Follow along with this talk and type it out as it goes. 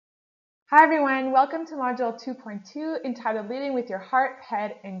Hi everyone, welcome to Module 2.2 entitled Leading with Your Heart,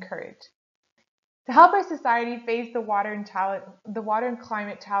 Head, and Courage. To help our society face the water and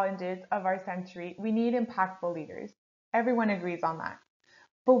climate challenges of our century, we need impactful leaders. Everyone agrees on that.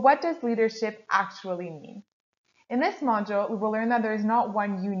 But what does leadership actually mean? In this module, we will learn that there is not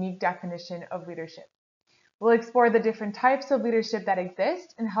one unique definition of leadership. We'll explore the different types of leadership that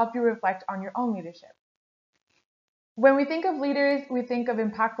exist and help you reflect on your own leadership. When we think of leaders, we think of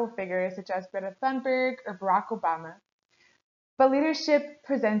impactful figures such as Greta Thunberg or Barack Obama. But leadership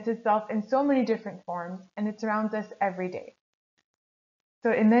presents itself in so many different forms, and it surrounds us every day.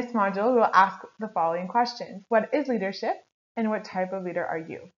 So in this module, we'll ask the following questions. What is leadership, and what type of leader are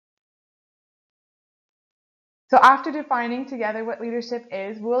you? So after defining together what leadership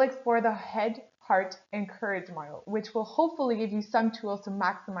is, we'll explore the head, heart, and courage model, which will hopefully give you some tools to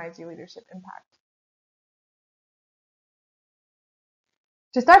maximize your leadership impact.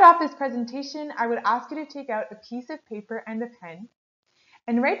 To start off this presentation, I would ask you to take out a piece of paper and a pen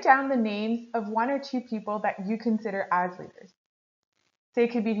and write down the names of one or two people that you consider as leaders. So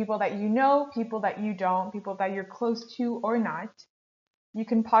it could be people that you know, people that you don't, people that you're close to or not. You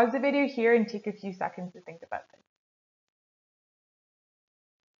can pause the video here and take a few seconds to think about this.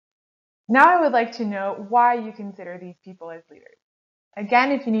 Now I would like to know why you consider these people as leaders.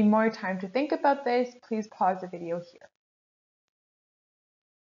 Again, if you need more time to think about this, please pause the video here.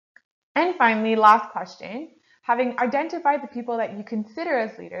 And finally, last question. Having identified the people that you consider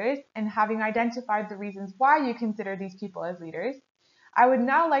as leaders and having identified the reasons why you consider these people as leaders, I would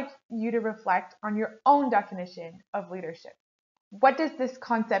now like you to reflect on your own definition of leadership. What does this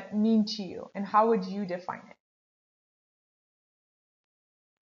concept mean to you, and how would you define it?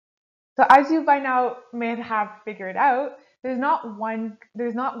 So as you by now may have figured out, there's not one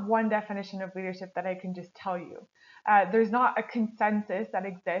definition of leadership that I can just tell you. There's not a consensus that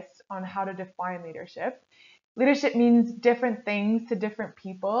exists on how to define leadership. Leadership means different things to different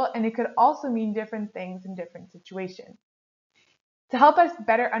people, and it could also mean different things in different situations. To help us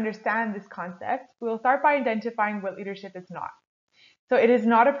better understand this concept, we will start by identifying what leadership is not. So it is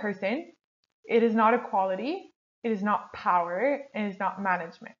not a person, it is not a quality, it is not power, and it is not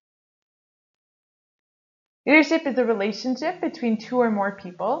management. Leadership is a relationship between two or more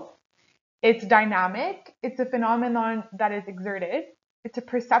people. It's dynamic, it's a phenomenon that is exerted, it's a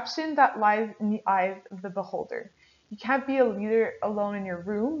perception that lies in the eyes of the beholder. You can't be a leader alone in your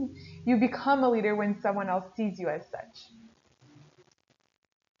room. You become a leader when someone else sees you as such.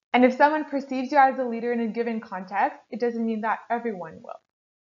 And if someone perceives you as a leader in a given context, it doesn't mean that everyone will.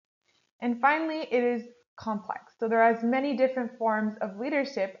 And finally, it is complex. So there are as many different forms of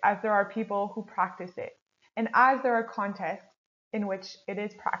leadership as there are people who practice it, and as there are contexts in which it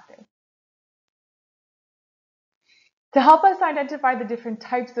is practiced. To help us identify the different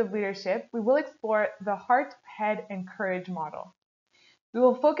types of leadership, we will explore the heart, head, and courage model. We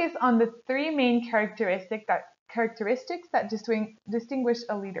will focus on the three main characteristics that distinguish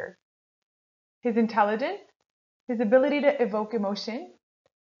a leader: his intelligence, his ability to evoke emotion,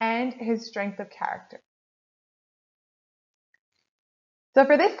 and his strength of character. So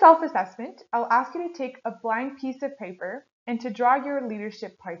for this self-assessment, I'll ask you to take a blank piece of paper and to draw your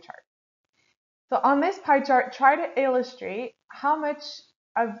leadership pie chart. So on this pie chart, try to illustrate how much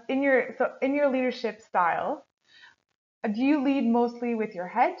in your leadership style, do you lead mostly with your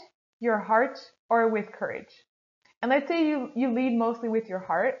head, your heart, or with courage? And let's say you lead mostly with your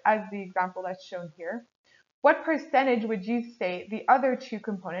heart, as the example that's shown here. What percentage would you say the other two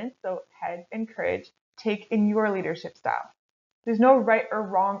components, so head and courage, take in your leadership style? There's no right or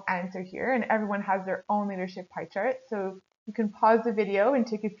wrong answer here, and everyone has their own leadership pie chart, so you can pause the video and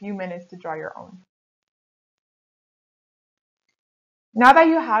take a few minutes to draw your own. Now that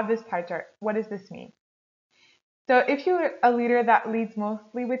you have this pie chart, what does this mean? So if you're a leader that leads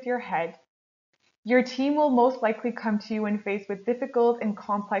mostly with your head, your team will most likely come to you when faced with difficult and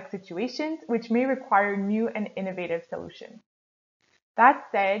complex situations, which may require new and innovative solutions. That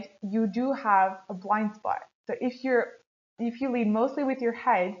said, you do have a blind spot. So if you lead mostly with your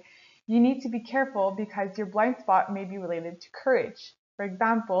head, you need to be careful because your blind spot may be related to courage. For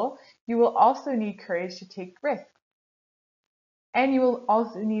example, you will also need courage to take risks. And you will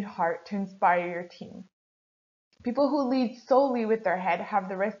also need heart to inspire your team. People who lead solely with their head have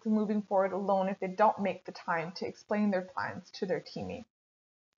the risk of moving forward alone if they don't make the time to explain their plans to their teammates.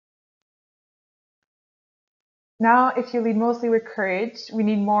 Now, if you lead mostly with courage, we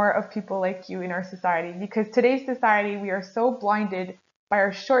need more of people like you in our society, because today's society, we are so blinded by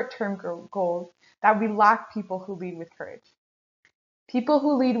our short-term goals that we lack people who lead with courage. People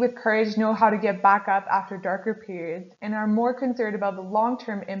who lead with courage know how to get back up after darker periods and are more concerned about the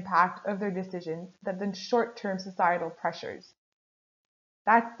long-term impact of their decisions than the short-term societal pressures.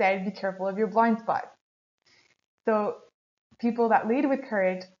 That said, be careful of your blind spots. So people that lead with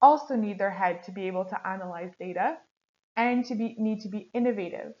courage also need their head to be able to analyze data and need to be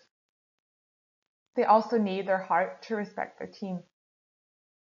innovative. They also need their heart to respect their team.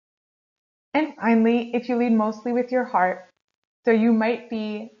 And finally, if you lead mostly with your heart, so you might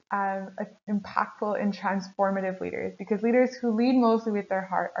be impactful and transformative leaders, because leaders who lead mostly with their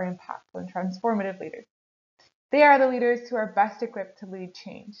heart are impactful and transformative leaders. They are the leaders who are best equipped to lead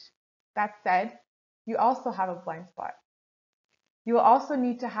change. That said, you also have a blind spot. You will also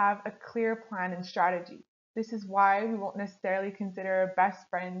need to have a clear plan and strategy. This is why we won't necessarily consider our best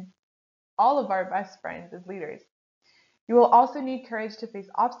friends, all of our best friends, as leaders. You will also need courage to face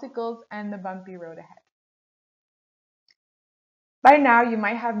obstacles and the bumpy road ahead. By now, you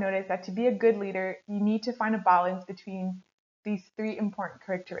might have noticed that to be a good leader, you need to find a balance between these three important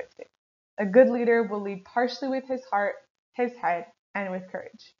characteristics. A good leader will lead partially with his heart, his head, and with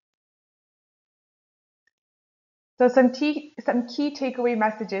courage. So some key takeaway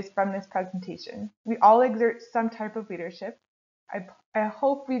messages from this presentation. We all exert some type of leadership. I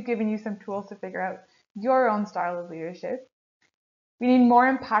hope we've given you some tools to figure out your own style of leadership. We need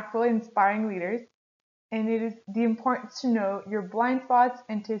more impactful, inspiring leaders, and it is the importance to know your blind spots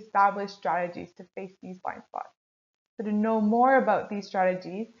and to establish strategies to face these blind spots. So to know more about these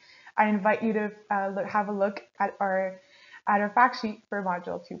strategies, I invite you to have a look at our fact sheet for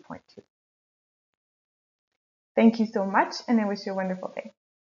Module 2.2. Thank you so much, and I wish you a wonderful day.